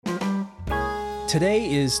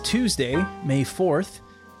Today is Tuesday, May 4th,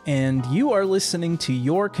 and you are listening to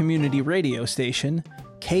your community radio station,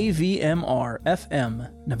 KVMR-FM,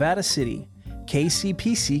 Nevada City,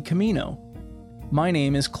 KCPC Camino. My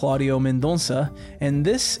name is Claudio Mendonça, and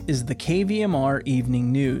this is the KVMR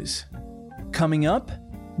Evening News. Coming up,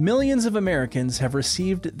 millions of Americans have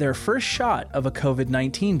received their first shot of a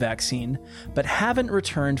COVID-19 vaccine, but haven't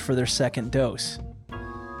returned for their second dose.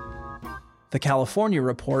 The California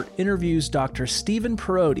Report interviews Dr. Stephen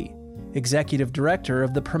Perotti, Executive Director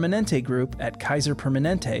of the Permanente Group at Kaiser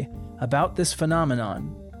Permanente, about this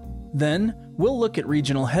phenomenon. Then, we'll look at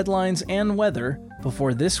regional headlines and weather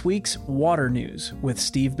before this week's Water News with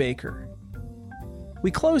Steve Baker.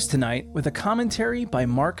 We close tonight with a commentary by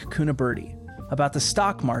Mark Cunaberti about the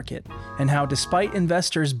stock market and how, despite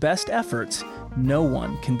investors' best efforts, no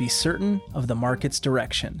one can be certain of the market's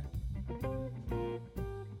direction.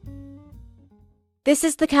 This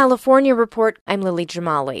is the California Report. I'm Lily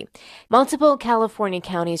Jamali. Multiple California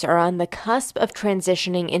counties are on the cusp of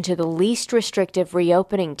transitioning into the least restrictive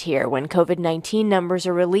reopening tier when COVID-19 numbers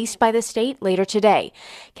are released by the state later today.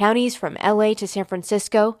 Counties from LA to San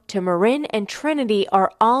Francisco to Marin and Trinity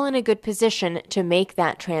are all in a good position to make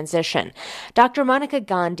that transition. Dr. Monica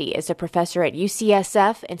Gandhi is a professor at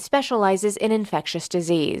UCSF and specializes in infectious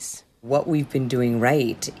disease. What we've been doing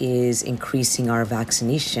right is increasing our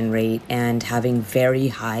vaccination rate and having very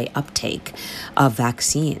high uptake of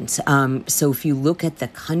vaccines. So if you look at the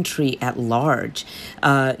country at large,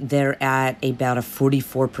 they're at about a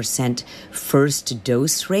 44% first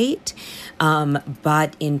dose rate.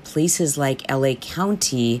 But in places like LA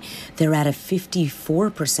County, they're at a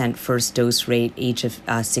 54% first dose rate, age of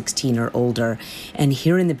 16 or older. And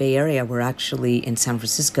here in the Bay Area, we're actually in San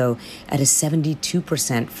Francisco at a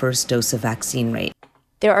 72% first dose of vaccine rate.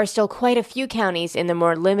 There are still quite a few counties in the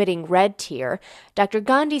more limiting red tier. Dr.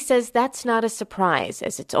 Gandhi says that's not a surprise,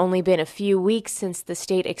 as it's only been a few weeks since the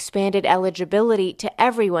state expanded eligibility to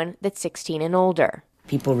everyone that's 16 and older.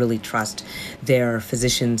 People really trust their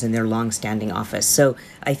physicians and their long-standing office. So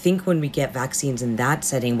I think when we get vaccines in that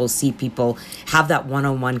setting, we'll see people have that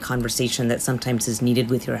one-on-one conversation that sometimes is needed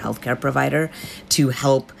with your healthcare provider to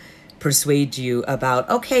help persuade you about,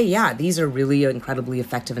 okay, yeah, these are really incredibly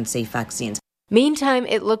effective and safe vaccines. Meantime,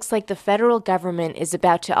 it looks like the federal government is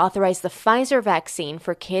about to authorize the Pfizer vaccine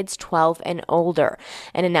for kids 12 and older.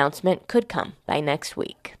 An announcement could come by next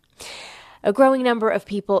week. A growing number of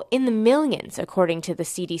people, in the millions, according to the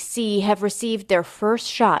CDC, have received their first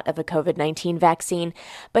shot of a COVID-19 vaccine,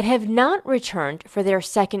 but have not returned for their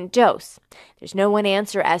second dose. There's no one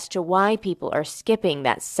answer as to why people are skipping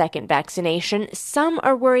that second vaccination. Some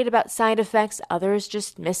are worried about side effects, others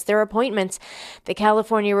just miss their appointments. The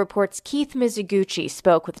California Report's Keith Mizuguchi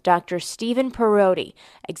spoke with Dr. Stephen Perotti,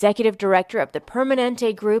 Executive Director of the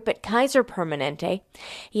Permanente Group at Kaiser Permanente.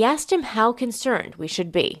 He asked him how concerned we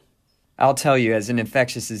should be. I'll tell you, as an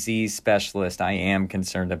infectious disease specialist, I am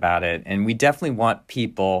concerned about it. And we definitely want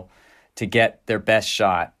people to get their best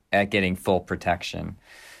shot at getting full protection.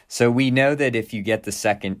 So we know that if you get the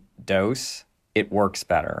second dose, it works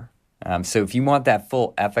better. So if you want that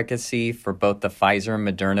full efficacy for both the Pfizer and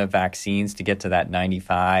Moderna vaccines to get to that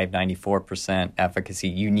 95, 94% efficacy,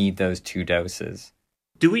 you need those two doses.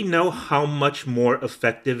 Do we know how much more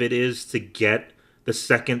effective it is to get the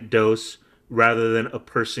second dose rather than a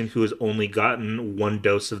person who has only gotten one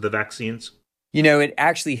dose of the vaccines? You know, it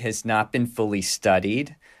actually has not been fully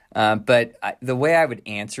studied, but the way I would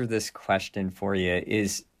answer this question for you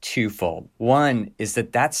is twofold. One is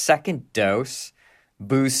that second dose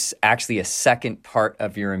boosts actually a second part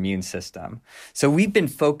of your immune system. So we've been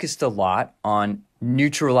focused a lot on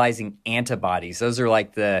neutralizing antibodies. Those are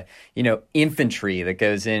like the, infantry that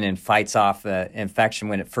goes in and fights off the infection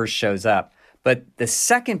when it first shows up. But the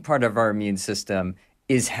second part of our immune system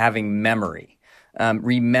is having memory,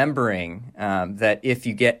 remembering that if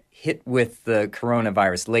you get hit with the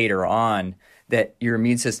coronavirus later on, that your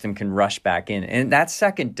immune system can rush back in. And that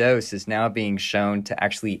second dose is now being shown to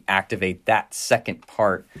actually activate that second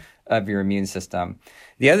part of your immune system.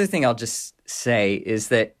 The other thing I'll just say is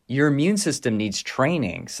that your immune system needs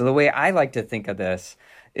training. So the way I like to think of this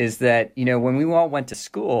is that, when we all went to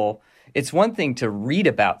school, it's one thing to read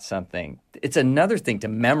about something. It's another thing to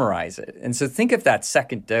memorize it. And so think of that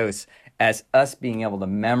second dose as us being able to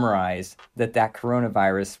memorize that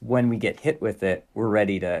coronavirus, when we get hit with it, we're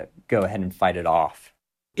ready to go ahead and fight it off.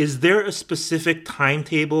 Is there a specific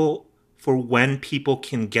timetable for when people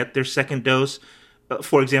can get their second dose?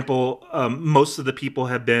 For example, most of the people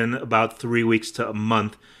have been about 3 weeks to a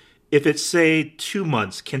month. If it's, say, 2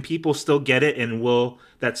 months, can people still get it, and will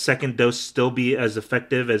that second dose still be as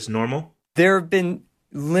effective as normal? There have been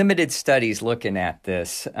limited studies looking at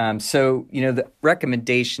this. The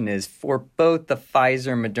recommendation is for both the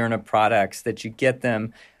Pfizer and Moderna products that you get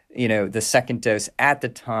them, the second dose at the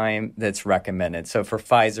time that's recommended. So for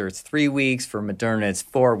Pfizer, it's 3 weeks. For Moderna, it's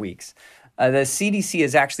 4 weeks. The CDC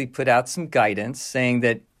has actually put out some guidance saying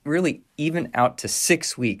that really even out to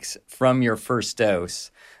 6 weeks from your first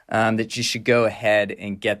dose, that you should go ahead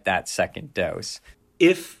and get that second dose.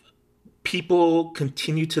 If people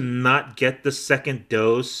continue to not get the second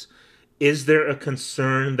dose, is there a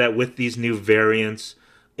concern that with these new variants,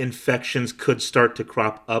 infections could start to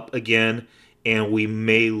crop up again and we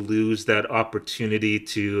may lose that opportunity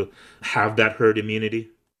to have that herd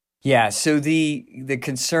immunity? Yeah, so the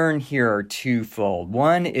concern here are twofold.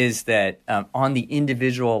 One is that on the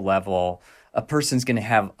individual level, a person's going to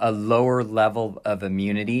have a lower level of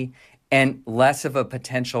immunity and less of a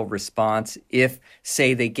potential response if,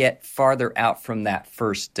 say, they get farther out from that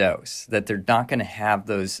first dose, that they're not going to have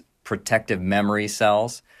those protective memory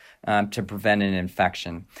cells to prevent an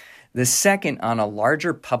infection. The second, on a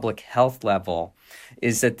larger public health level,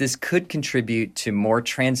 is that this could contribute to more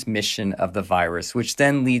transmission of the virus, which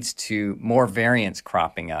then leads to more variants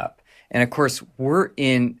cropping up. And of course, we're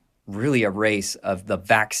in really a race of the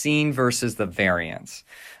vaccine versus the variants.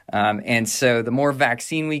 And so the more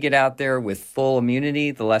vaccine we get out there with full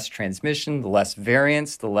immunity, the less transmission, the less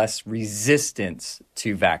variants, the less resistance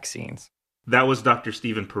to vaccines. That was Dr.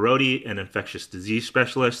 Stephen Perotti, an infectious disease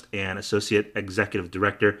specialist and associate executive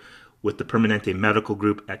director with the Permanente Medical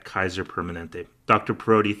Group at Kaiser Permanente. Dr.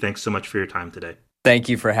 Perotti, thanks so much for your time today. Thank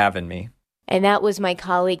you for having me. And that was my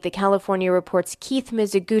colleague, the California Report's Keith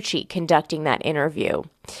Mizuguchi, conducting that interview.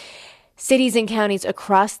 Cities and counties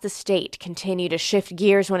across the state continue to shift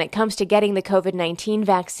gears when it comes to getting the COVID-19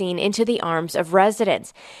 vaccine into the arms of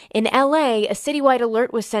residents. In LA, a citywide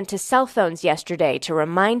alert was sent to cell phones yesterday to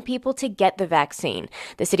remind people to get the vaccine.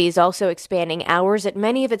 The city is also expanding hours at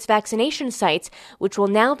many of its vaccination sites, which will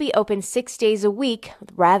now be open 6 days a week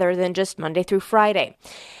rather than just Monday through Friday.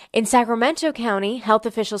 In Sacramento County, health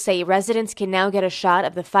officials say residents can now get a shot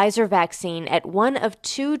of the Pfizer vaccine at one of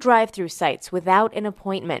 2 drive-through sites without an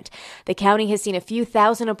appointment. The county has seen a few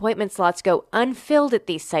thousand appointment slots go unfilled at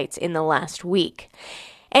these sites in the last week.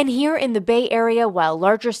 And here in the Bay Area, while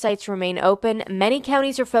larger sites remain open, many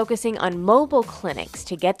counties are focusing on mobile clinics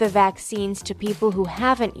to get the vaccines to people who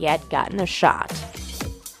haven't yet gotten a shot.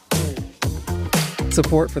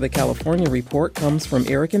 Support for the California Report comes from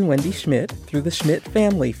Eric and Wendy Schmidt through the Schmidt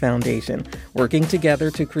Family Foundation, working together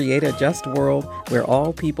to create a just world where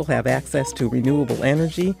all people have access to renewable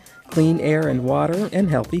energy, clean air and water, and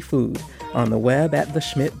healthy food. On the web at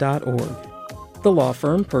theschmidt.org. The law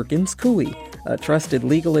firm Perkins Coie, a trusted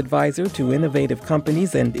legal advisor to innovative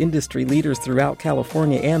companies and industry leaders throughout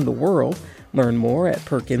California and the world. Learn more at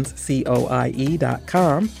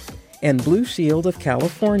perkinscoie.com. And Blue Shield of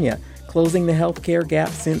California, closing the healthcare gap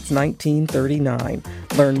since 1939.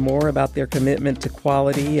 Learn more about their commitment to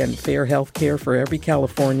quality and fair health care for every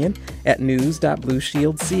Californian at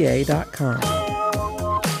news.blueshieldca.com.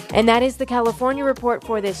 And that is the California Report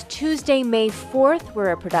for this Tuesday, May 4th. We're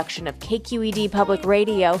a production of KQED Public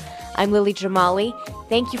Radio. I'm Lily Jamali.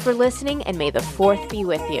 Thank you for listening, and may the 4th be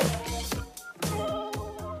with you.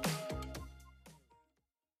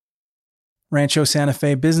 Rancho Santa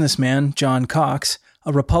Fe businessman John Cox,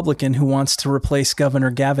 a Republican who wants to replace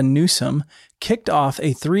Governor Gavin Newsom, kicked off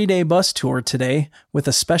a 3-day bus tour today with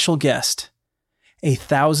a special guest, a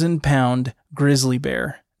 1,000-pound grizzly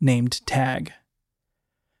bear named Tag.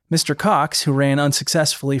 Mr. Cox, who ran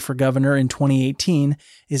unsuccessfully for governor in 2018,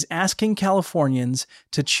 is asking Californians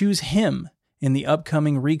to choose him in the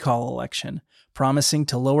upcoming recall election, promising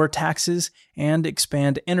to lower taxes and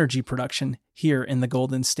expand energy production here in the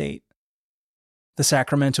Golden State. The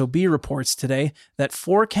Sacramento Bee reports today that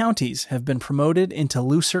 4 counties have been promoted into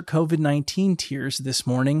looser COVID-19 tiers this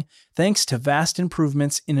morning thanks to vast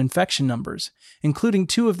improvements in infection numbers, including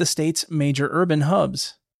 2 of the state's major urban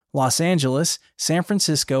hubs. Los Angeles, San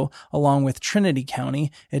Francisco, along with Trinity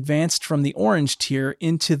County, advanced from the orange tier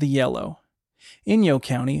into the yellow. Inyo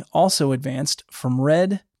County also advanced from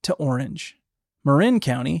red to orange. Marin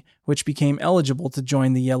County, which became eligible to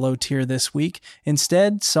join the yellow tier this week,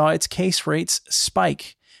 instead saw its case rates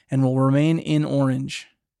spike and will remain in orange.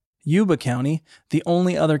 Yuba County, the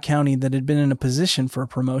only other county that had been in a position for a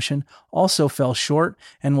promotion, also fell short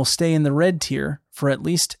and will stay in the red tier for at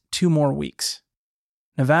least 2 more weeks.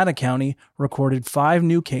 Nevada County recorded 5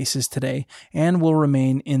 new cases today and will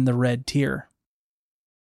remain in the red tier.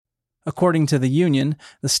 According to the union,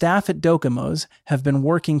 the staff at Docomo's have been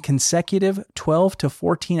working consecutive 12 to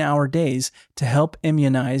 14-hour days to help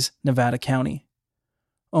immunize Nevada County.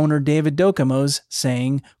 owner David Dokamos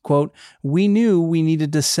saying, quote, "We knew we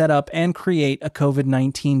needed to set up and create a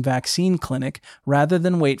COVID-19 vaccine clinic rather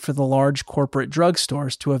than wait for the large corporate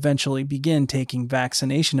drugstores to eventually begin taking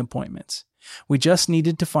vaccination appointments. We just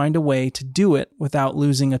needed to find a way to do it without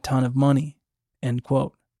losing a ton of money." End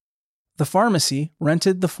quote. The pharmacy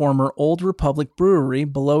rented the former Old Republic Brewery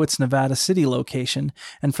below its Nevada City location,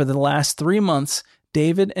 and for the last 3 months,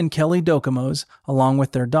 David and Kelly Dokamos, along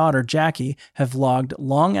with their daughter Jackie, have logged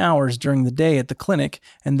long hours during the day at the clinic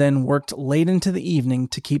and then worked late into the evening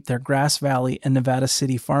to keep their Grass Valley and Nevada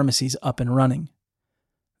City pharmacies up and running.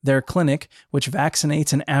 Their clinic, which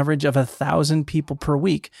vaccinates an average of 1,000 people per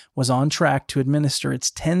week, was on track to administer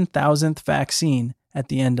its 10,000th vaccine at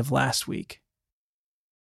the end of last week.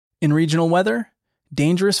 In regional weather,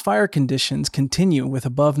 dangerous fire conditions continue with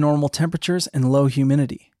above normal temperatures and low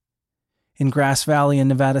humidity. In Grass Valley and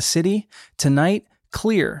Nevada City, tonight,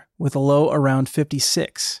 clear with a low around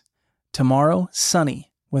 56. Tomorrow,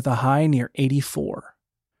 sunny with a high near 84.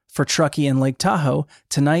 For Truckee and Lake Tahoe,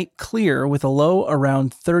 tonight, clear with a low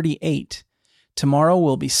around 38. Tomorrow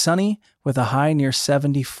will be sunny with a high near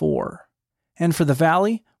 74. And for the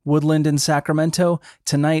Valley, Woodland and Sacramento,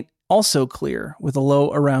 tonight, also clear with a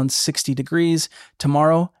low around 60 degrees.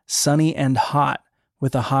 Tomorrow, sunny and hot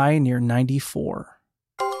with a high near 94.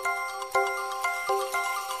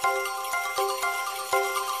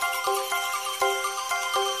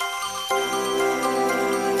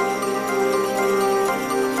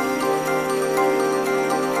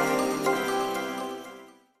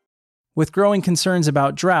 With growing concerns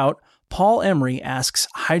about drought, Paul Emery asks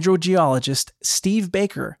hydrogeologist Steve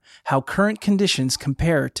Baker how current conditions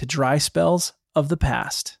compare to dry spells of the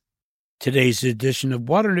past. Today's edition of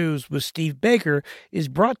Water News with Steve Baker is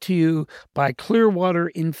brought to you by Clearwater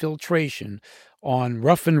Infiltration on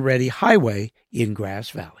Rough and Ready Highway in Grass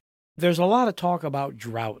Valley. There's a lot of talk about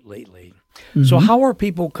drought lately. Mm-hmm. So how are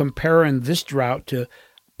people comparing this drought to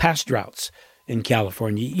past droughts in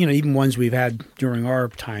California, even ones we've had during our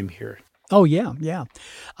time here? Oh, yeah.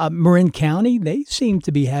 Marin County, they seem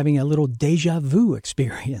to be having a little deja vu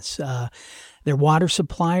experience. Their water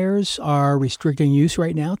suppliers are restricting use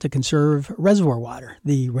right now to conserve reservoir water.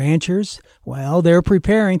 The ranchers, they're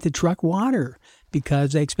preparing to truck water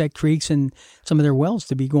because they expect creeks and some of their wells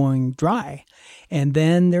to be going dry. And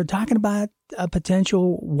then they're talking about a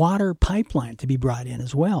potential water pipeline to be brought in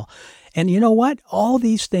as well. And you know what? All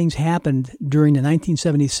these things happened during the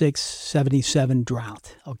 1976-77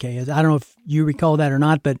 drought. Okay, I don't know if you recall that or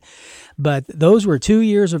not, but those were 2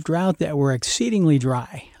 years of drought that were exceedingly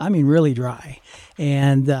dry. I mean, really dry.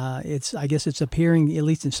 And I guess it's appearing, at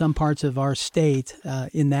least in some parts of our state,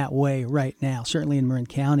 in that way right now, certainly in Marin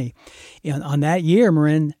County. And on that year,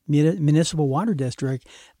 Marin Municipal Water District,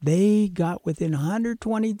 they got within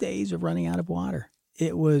 120 days of running out of water.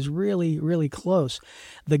 It was really, really close.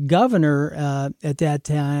 The governor at that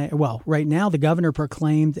time, right now, the governor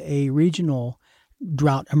proclaimed a regional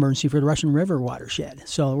drought emergency for the Russian River watershed.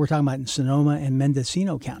 So we're talking about in Sonoma and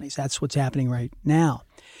Mendocino counties. That's what's happening right now.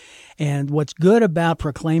 And what's good about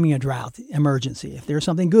proclaiming a drought emergency, if there's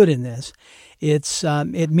something good in this,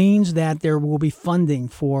 it means that there will be funding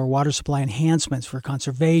for water supply enhancements, for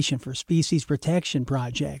conservation, for species protection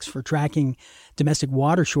projects, for tracking domestic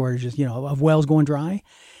water shortages, of wells going dry,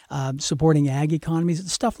 supporting ag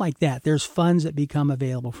economies, stuff like that. There's funds that become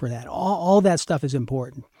available for that. All that stuff is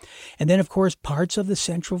important. And then, of course, parts of the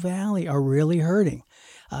Central Valley are really hurting.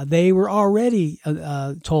 They were already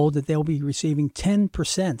told that they'll be receiving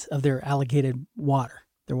 10% of their allocated water,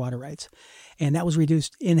 their water rights. And that was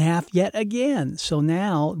reduced in half yet again. So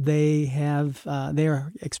now they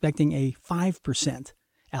are expecting a 5%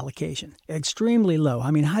 allocation. Extremely low.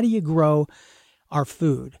 I mean, how do you grow our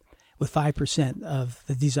food with 5% of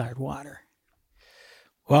the desired water?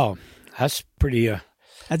 Well, that's pretty...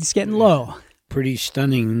 That's getting low. Pretty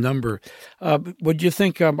stunning number. What do you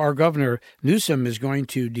think our Governor Newsom is going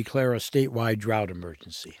to declare a statewide drought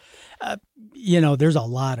emergency? There's a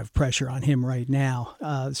lot of pressure on him right now.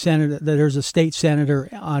 There's a state senator,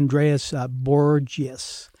 Andreas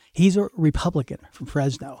Borges. He's a Republican from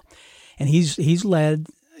Fresno, and he's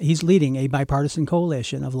leading a bipartisan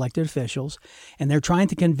coalition of elected officials, and they're trying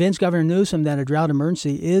to convince Governor Newsom that a drought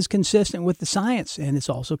emergency is consistent with the science, and it's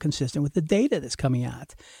also consistent with the data that's coming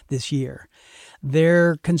out this year.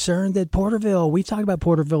 They're concerned that Porterville, we talked about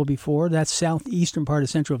Porterville before, that's southeastern part of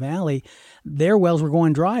Central Valley, their wells were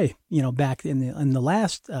going dry, back in the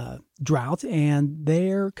last drought, and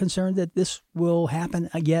they're concerned that this will happen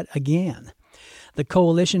yet again. The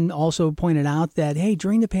coalition also pointed out that, hey,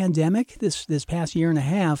 during the pandemic, this past year and a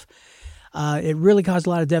half, It really caused a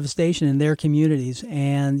lot of devastation in their communities,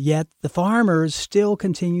 and yet the farmers still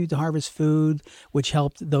continued to harvest food, which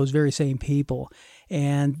helped those very same people.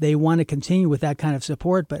 And they want to continue with that kind of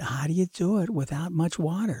support, but how do you do it without much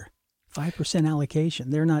water? 5%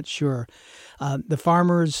 allocation, they're not sure. The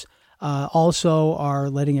farmers also are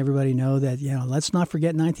letting everybody know that, let's not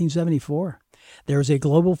forget 1974. There was a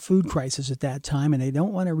global food crisis at that time, and they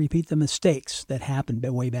don't want to repeat the mistakes that happened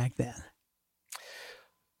way back then.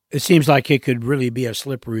 It seems like it could really be a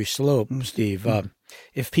slippery slope, Steve.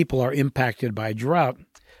 If people are impacted by drought,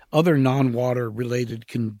 other non-water related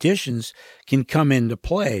conditions can come into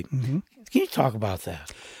play. Mm-hmm. Can you talk about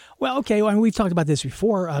that? Well, okay. We've talked about this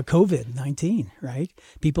before. COVID-19, right?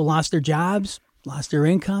 People lost their jobs, lost their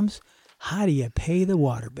incomes. How do you pay the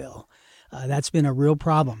water bill? That's been a real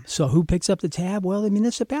problem. So who picks up the tab? Well, the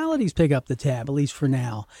municipalities pick up the tab, at least for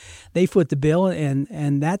now. They foot the bill,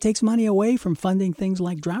 and that takes money away from funding things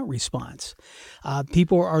like drought response.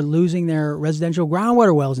 People are losing their residential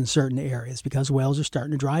groundwater wells in certain areas because wells are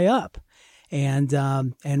starting to dry up. And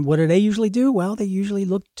what do they usually do? Well, they usually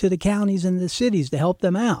look to the counties and the cities to help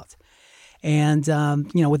them out. And,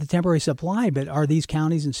 with the temporary supply, but are these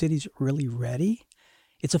counties and cities really ready?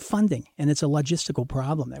 It's a funding and it's a logistical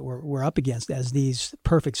problem that we're up against as these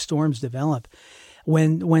perfect storms develop.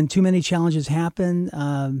 When too many challenges happen,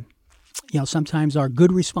 sometimes our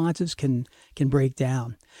good responses can break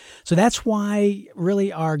down. So that's why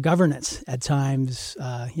really our governance at times,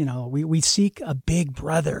 we seek a big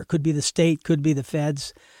brother. Could be the state, could be the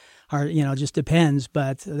feds, or just depends.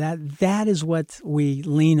 But that is what we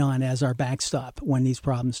lean on as our backstop when these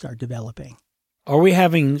problems start developing. Are we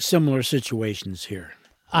having similar situations here?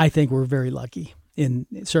 I think we're very lucky,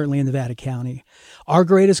 certainly in Nevada County. Our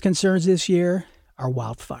greatest concerns this year are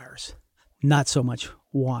wildfires, not so much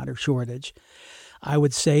water shortage. I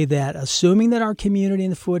would say that assuming that our community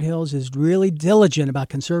in the foothills is really diligent about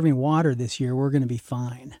conserving water this year, we're going to be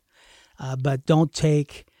fine. But don't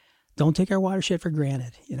take our watershed for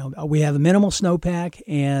granted. We have a minimal snowpack,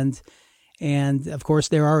 and of course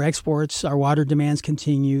there are exports. Our water demands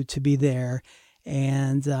continue to be there.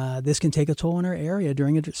 And this can take a toll on our area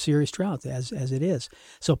during a serious drought, as it is.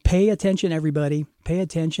 So pay attention, everybody. Pay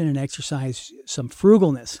attention and exercise some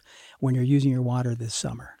frugalness when you're using your water this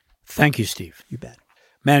summer. Thank you, Steve. You bet.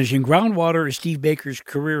 Managing groundwater is Steve Baker's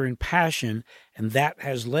career and passion, and that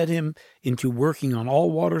has led him into working on all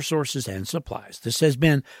water sources and supplies. This has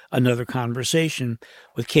been another conversation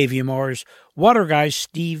with KVMR's water guy,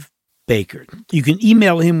 Steve Baker. You can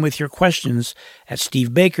email him with your questions at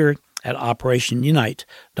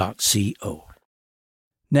stevebaker@operationunite.co.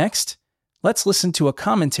 Next, let's listen to a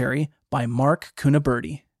commentary by Mark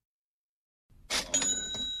Cunaberti.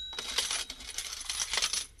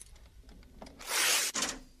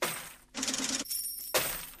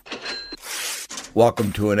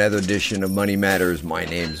 Welcome to another edition of Money Matters. My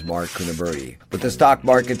name's Mark Cunaberti. With the stock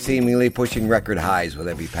market seemingly pushing record highs with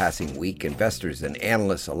every passing week, investors and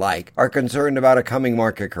analysts alike are concerned about a coming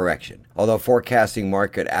market correction. Although forecasting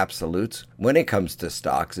market absolutes when it comes to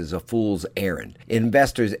stocks is a fool's errand,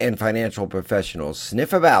 investors and financial professionals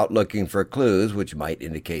sniff about looking for clues which might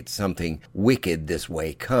indicate something wicked this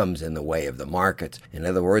way comes in the way of the markets. In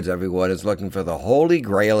other words, everyone is looking for the holy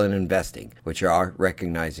grail in investing, which are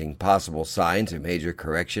recognizing possible signs a major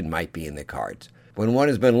correction might be in the cards. When one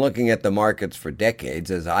has been looking at the markets for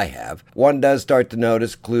decades, as I have, one does start to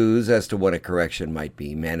notice clues as to when a correction might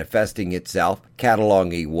be manifesting itself.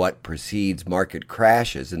 Cataloging what precedes market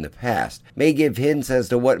crashes in the past may give hints as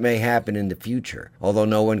to what may happen in the future. Although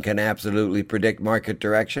no one can absolutely predict market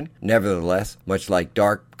direction, nevertheless, much like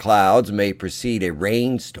dark clouds may precede a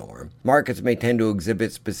rainstorm, markets may tend to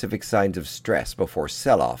exhibit specific signs of stress before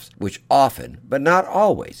sell-offs, which often, but not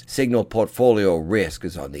always, signal portfolio risk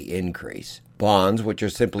is on the increase. Bonds, which are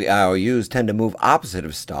simply IOUs, tend to move opposite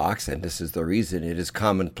of stocks, and this is the reason it is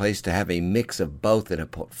commonplace to have a mix of both in a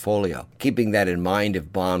portfolio. Keeping that in mind,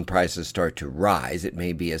 if bond prices start to rise, it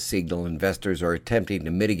may be a signal investors are attempting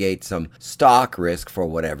to mitigate some stock risk for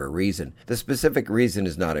whatever reason. The specific reason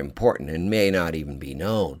is not important and may not even be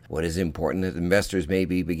known. What is important is that investors may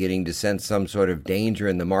be beginning to sense some sort of danger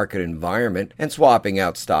in the market environment and swapping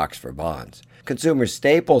out stocks for bonds. Consumer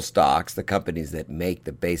staple stocks, the companies that make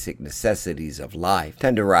the basic necessities of life,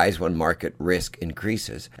 tend to rise when market risk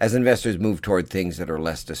increases, as investors move toward things that are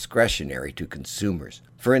less discretionary to consumers.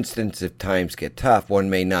 For instance, if times get tough, one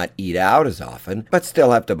may not eat out as often, but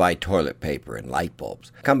still have to buy toilet paper and light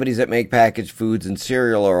bulbs. Companies that make packaged foods and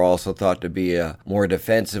cereal are also thought to be a more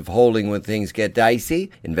defensive holding when things get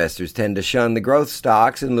dicey. Investors tend to shun the growth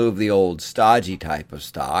stocks in lieu of the old stodgy type of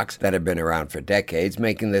stocks that have been around for decades,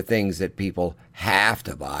 making the things that people have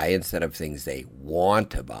to buy instead of things they want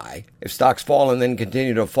to buy. If stocks fall and then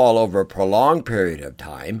continue to fall over a prolonged period of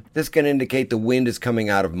time, this can indicate the wind is coming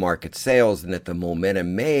out of market sales and that the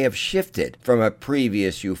momentum may have shifted from a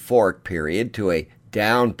previous euphoric period to a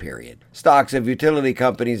down period. Stocks of utility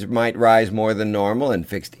companies might rise more than normal, and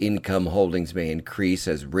fixed income holdings may increase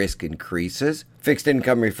as risk increases. Fixed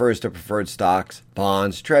income refers to preferred stocks,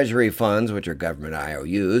 bonds, treasury funds, which are government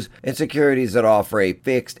IOUs, and securities that offer a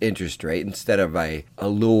fixed interest rate instead of a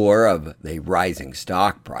allure of a rising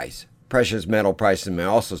stock price. Precious metal prices may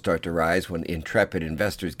also start to rise when intrepid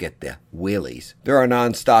investors get the willies. There are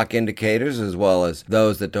non-stock indicators as well as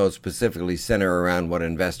those that don't specifically center around what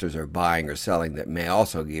investors are buying or selling that may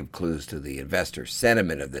also give clues to the investor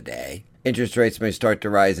sentiment of the day. Interest rates may start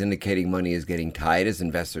to rise, indicating money is getting tight as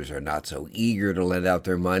investors are not so eager to lend out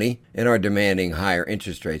their money and are demanding higher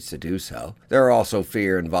interest rates to do so. There are also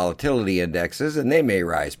fear and volatility indexes, and they may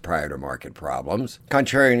rise prior to market problems.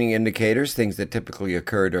 Contrarian indicators, things that typically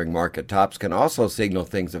occur during market tops, can also signal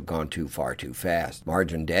things have gone too far too fast.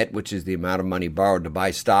 Margin debt, which is the amount of money borrowed to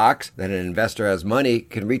buy stocks that an investor has money,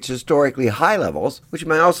 can reach historically high levels, which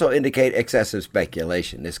may also indicate excessive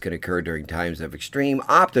speculation. This could occur during times of extreme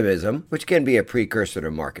optimism, which can be a precursor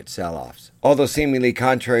to market sell-offs. Although seemingly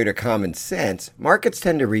contrary to common sense, markets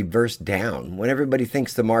tend to reverse down when everybody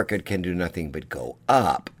thinks the market can do nothing but go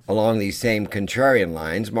up. Along these same contrarian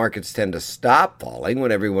lines, markets tend to stop falling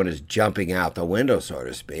when everyone is jumping out the window, so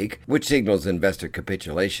to speak, which signals investor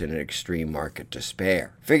capitulation and extreme market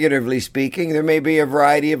despair. Figuratively speaking, there may be a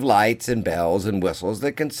variety of lights and bells and whistles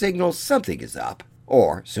that can signal something is up,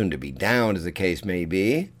 or soon to be down as the case may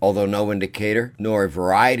be. Although no indicator, nor a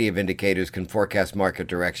variety of indicators can forecast market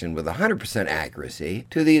direction with 100% accuracy,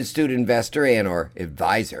 to the astute investor and or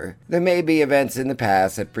advisor, there may be events in the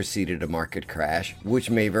past that preceded a market crash, which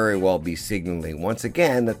may very well be signaling once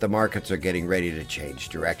again that the markets are getting ready to change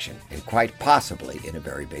direction, and quite possibly in a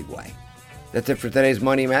very big way. That's it for today's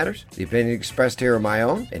Money Matters. The opinions expressed here are my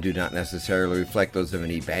own and do not necessarily reflect those of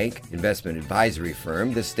any bank, investment advisory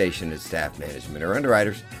firm, this station, its staff, management, or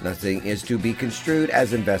underwriters. Nothing is to be construed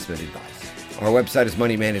as investment advice. Our website is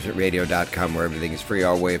moneymanagementradio.com, where everything is free.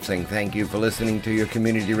 Our way of saying thank you for listening to your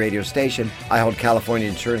community radio station. I hold California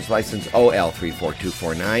Insurance License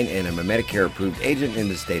OL34249, and I'm a Medicare-approved agent in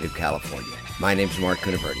the state of California. My name's Mark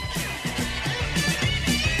Cunaverti.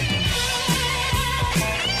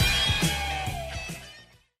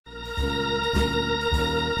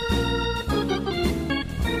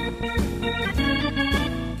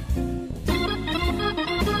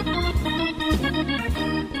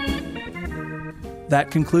 That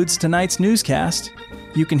concludes tonight's newscast.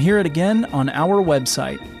 You can hear it again on our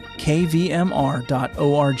website,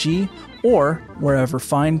 kvmr.org, or wherever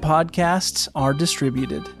fine podcasts are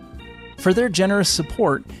distributed. For their generous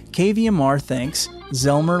support, KVMR thanks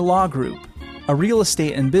Zelmer Law Group, a real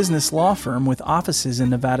estate and business law firm with offices in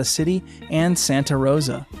Nevada City and Santa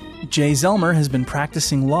Rosa. Jay Zelmer has been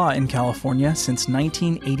practicing law in California since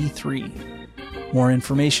 1983. More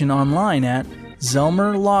information online at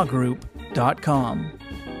zelmerlawgroup.com.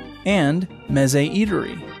 And Meze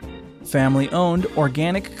Eatery, family-owned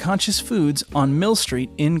organic conscious foods on Mill Street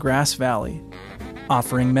in Grass Valley,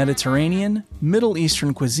 offering Mediterranean, Middle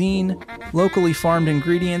Eastern cuisine, locally farmed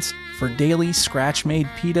ingredients for daily scratch-made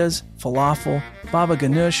pitas, falafel, baba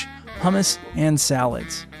ganoush, hummus, and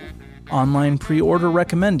salads. Online pre-order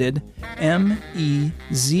recommended, MEZE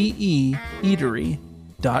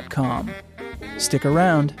Eatery.com. Stick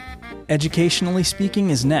around. Educationally Speaking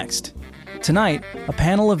is next. Tonight, a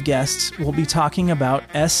panel of guests will be talking about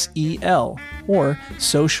SEL, or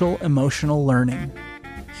Social Emotional Learning.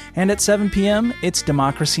 And at 7 p.m., it's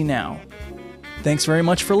Democracy Now! Thanks very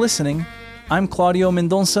much for listening. I'm Claudio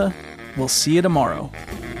Mendonça. We'll see you tomorrow.